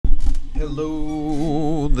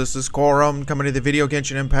Hello, this is Clorinde coming to the video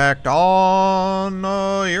Genshin Impact on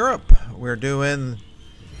Europe. We're doing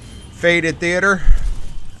Faded Theater.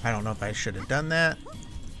 I don't know if I should have done that.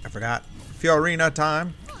 I forgot. Fiorina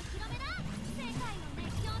time.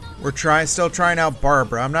 We're still trying out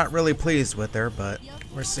Barbara. I'm not really pleased with her, but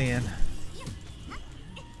we're seeing.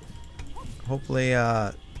 Hopefully,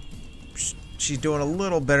 she's doing a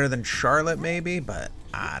little better than Charlotte, maybe, but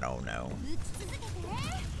I don't know.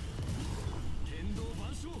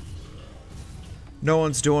 No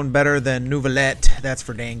one's doing better than Nouvellette, that's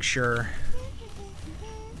for dang sure.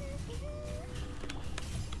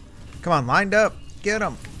 Come on, lined up. Get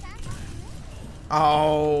him.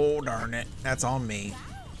 Oh, darn it. That's on me.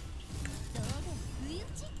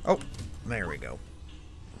 Oh, there we go.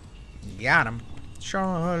 Got him.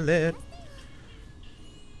 Charlotte.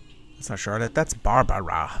 That's not Charlotte, that's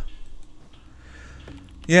Barbara.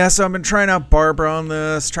 Yeah, so I've been trying out Barbara on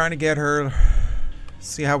this, trying to get her,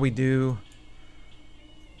 see how we do.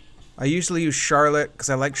 I usually use Charlotte because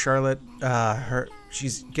I like Charlotte. She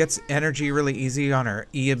gets energy really easy on her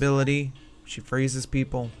E ability. She freezes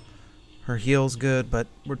people. Her heal's good, but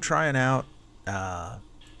we're trying out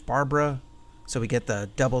Barbara, so we get the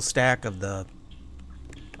double stack of the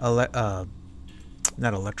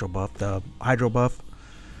not electro buff, the hydro buff.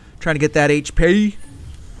 Trying to get that HP.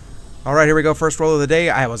 All right, here we go. First roll of the day.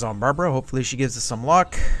 I was on Barbara. Hopefully she gives us some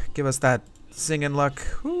luck. Give us that singing luck.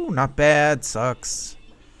 Ooh, not bad. Sucks.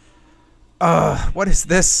 What is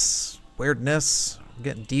this weirdness? I'm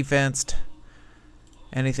getting defensed.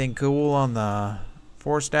 Anything cool on the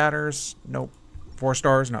 4-statters? Nope. 4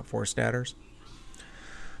 stars, not 4-statters.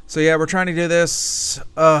 So yeah, we're trying to do this.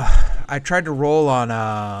 I tried to roll on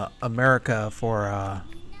America for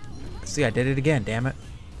see, I did it again, damn it.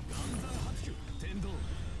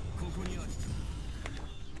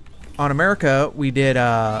 On America, we did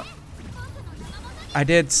I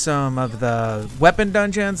did some of the weapon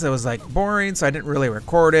dungeons. It was like boring, so I didn't really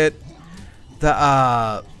record it.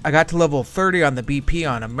 I got to level 30 on the BP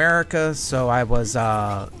on America, so I was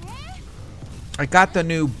I got the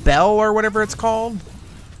new bell or whatever it's called,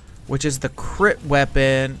 which is the crit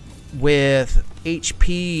weapon with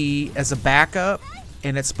HP as a backup,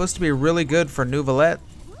 and it's supposed to be really good for Nouvellette,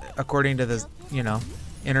 according to the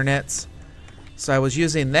internets. So I was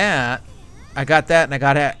using that. I got that,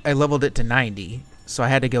 and I leveled it to 90. So I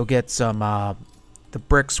had to go get some, the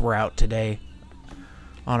bricks were out today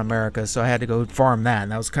on America, so I had to go farm that,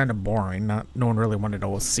 and that was kind of boring. No one really wanted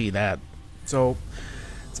to see that. So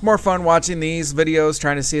it's more fun watching these videos,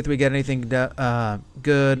 trying to see if we get anything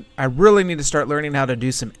good. I really need to start learning how to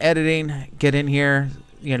do some editing, get in here,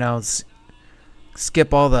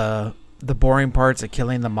 skip all the boring parts of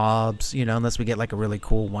killing the mobs, unless we get like a really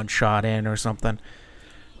cool one-shot in or something.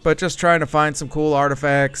 But just trying to find some cool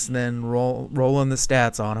artifacts and then rolling the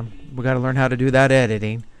stats on them. We got to learn how to do that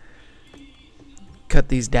editing. Cut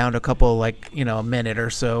these down to a couple, like, a minute or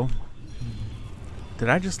so. Did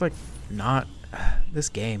I just, like, not... this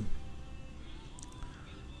game.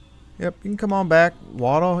 Yep, you can come on back.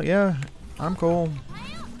 Waddle, yeah, I'm cool.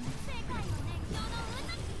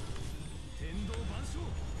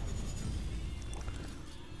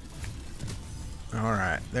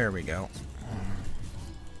 Alright, there we go.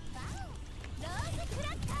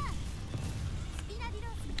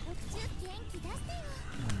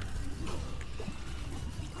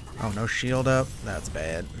 Oh, no shield up? That's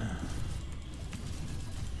bad.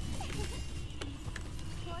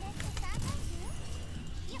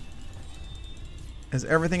 Is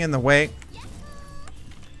everything in the way?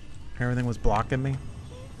 Everything was blocking me?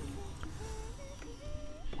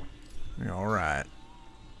 Alright.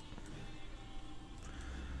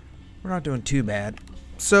 We're not doing too bad.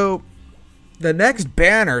 So, the next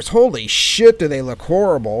banners, holy shit, do they look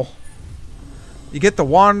horrible. You get the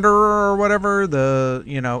Wanderer or whatever, the,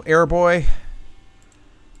 Air Boy.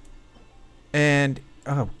 And,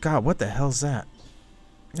 oh god, what the hell's that?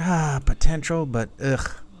 Potential, but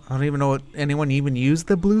ugh. I don't even know if anyone even used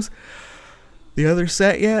the other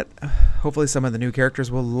set yet. Hopefully some of the new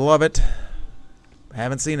characters will love it. I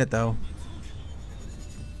haven't seen it though.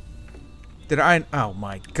 Did I? Oh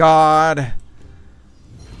my god.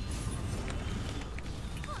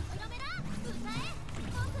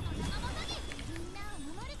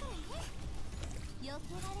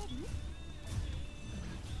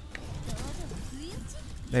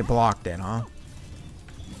 They blocked it, huh?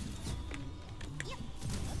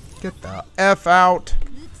 Get the F out.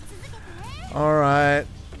 Alright.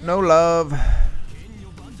 No love.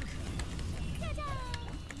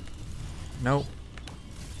 Nope.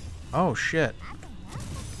 Oh, shit.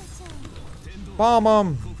 Bomb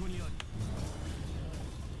them.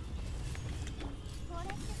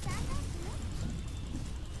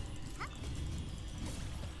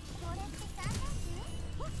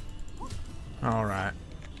 Alright.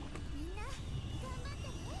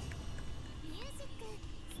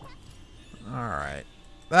 Alright.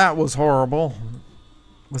 That was horrible.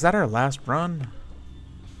 Was that our last run?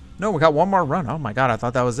 No, we got one more run. Oh my god, I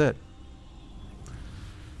thought that was it.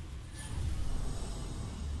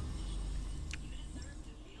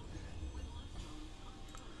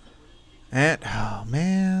 And, oh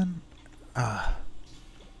man.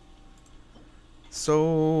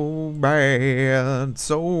 So bad.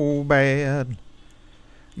 So bad.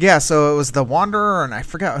 Yeah, so it was the Wanderer, and I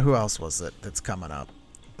forgot who else was it that's coming up.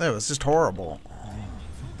 It was just horrible.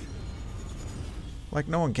 Like,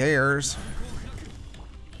 no one cares.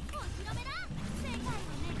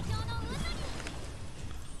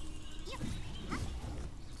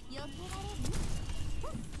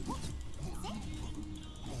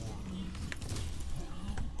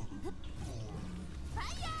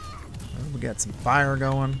 We got some fire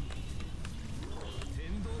going.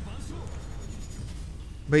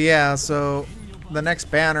 But yeah, so the next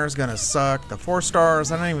banner is gonna suck. The 4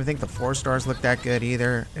 stars, I don't even think the 4 stars look that good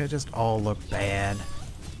either. It just all looked bad.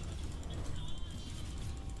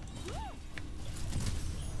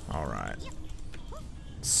 Alright.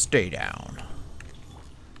 Stay down.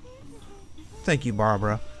 Thank you,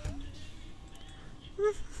 Barbara.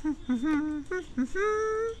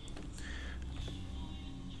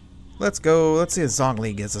 Let's go. Let's see if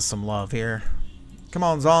Zhongli gives us some love here. Come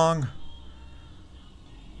on, Zong.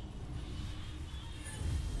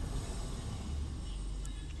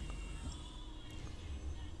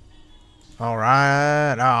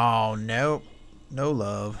 Alright. Oh, nope. No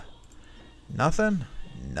love. Nothing?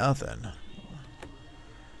 Nothing.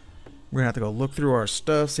 We're gonna have to go look through our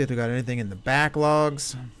stuff, see if we got anything in the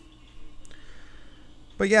backlogs.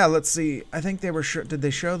 But yeah, let's see. I think they were did they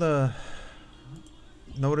show the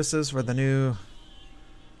notices for the new...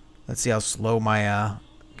 Let's see how slow my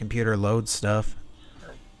computer loads stuff.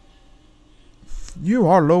 You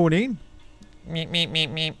are loading. Meep, meep,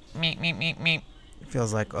 meep, meep, meep, meep, meep, meep.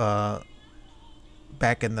 Feels like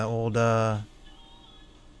back in the old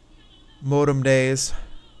modem days.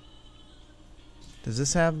 Does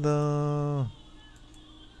this have the...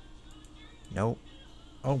 Nope.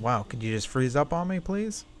 Oh wow, could you just freeze up on me,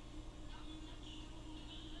 please?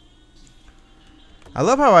 I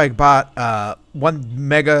love how I bought 1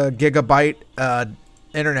 mega gigabyte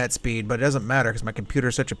internet speed, but it doesn't matter because my computer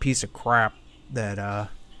is such a piece of crap that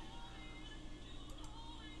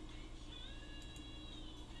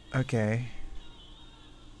okay.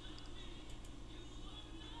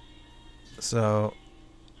 So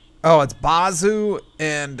oh, it's Bazu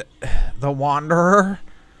and the Wanderer.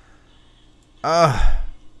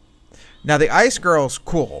 Now the Ice Girl's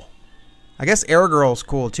cool. I guess Air Girl's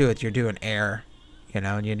cool too if you're doing air. You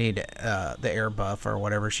know, and you need the air buff or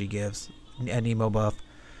whatever she gives. An emo buff.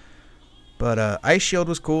 But Ice Shield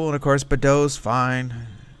was cool, and of course Badou's fine.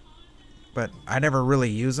 But I never really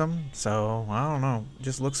use them, so I don't know. It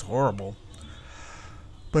just looks horrible.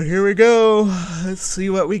 But here we go. Let's see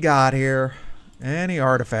what we got here. Any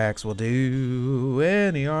artifacts will do.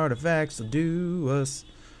 Any artifacts will do us.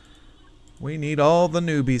 We need all the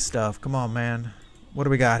newbie stuff. Come on, man. What do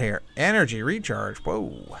we got here? Energy recharge.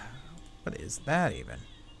 Whoa. What is that even?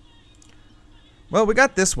 Well, we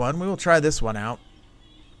got this one. We will try this one out.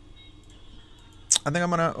 I think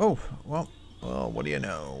I'm gonna... Oh, well, what do you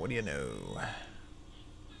know? What do you know?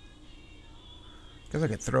 Guess I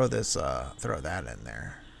could throw this, throw that in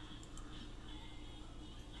there.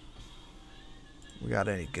 We got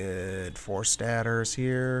any good 4-statters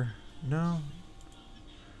here? No.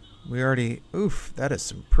 We already... Oof, that is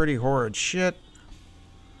some pretty horrid shit.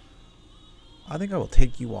 I think I will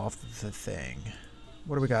take you off the thing.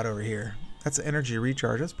 What do we got over here? That's an energy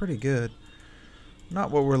recharge. That's pretty good. Not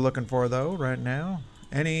what we're looking for, though, right now.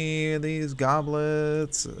 Any of these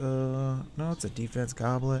goblets? No, it's a defense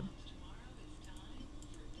goblet.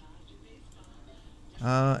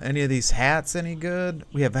 Any of these hats any good?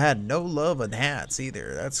 We have had no love in hats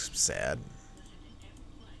either. That's sad.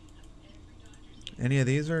 Any of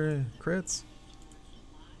these are crits?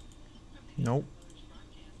 Nope.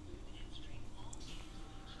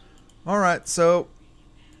 Alright, so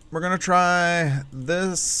we're going to try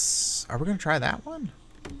this. Are we going to try that one?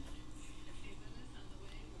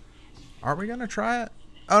 Are we going to try it?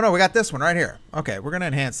 Oh no, we got this one right here. Okay, we're going to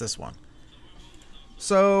enhance this one.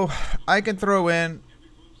 So I can throw in...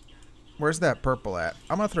 Where's that purple at?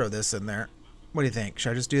 I'm going to throw this in there. What do you think?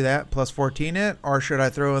 Should I just do that? Plus 14 it? Or should I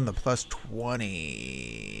throw in the plus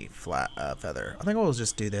 20 flat feather? I think we'll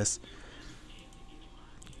just do this.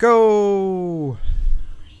 Go!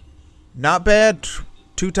 Not bad.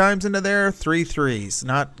 2 times into there. 3 threes.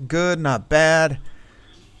 Not good, not bad.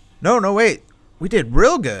 No, wait. We did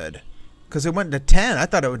real good. Because it went to 10. I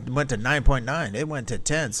thought it went to 9.9. It went to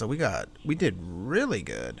 10. So we did really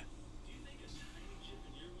good.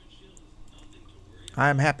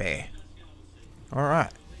 I'm happy.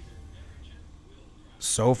 Alright.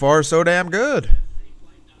 So far, so damn good.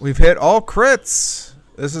 We've hit all crits.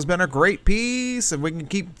 This has been a great piece. And we can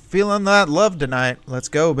keep feeling that love tonight. Let's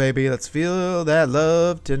go, baby. Let's feel that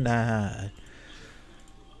love tonight.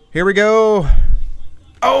 Here we go.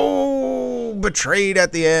 Oh, betrayed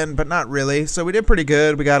at the end, but not really. So we did pretty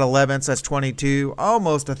good. We got 11, so that's 22.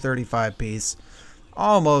 Almost a 35 piece.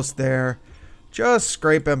 Almost there. Just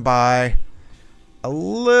scraping by. A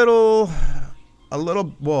little,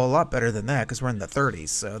 well, a lot better than that because we're in the 30s.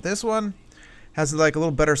 So this one has like a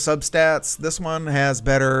little better substats. This one has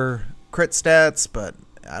better crit stats, but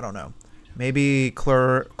I don't know. Maybe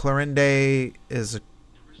Clorinde is a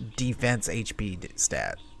defense HP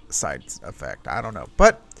stat side effect. I don't know,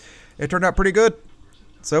 but it turned out pretty good.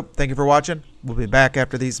 So thank you for watching. We'll be back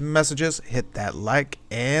after these messages. Hit that like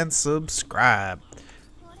and subscribe.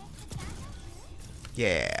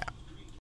 Yeah.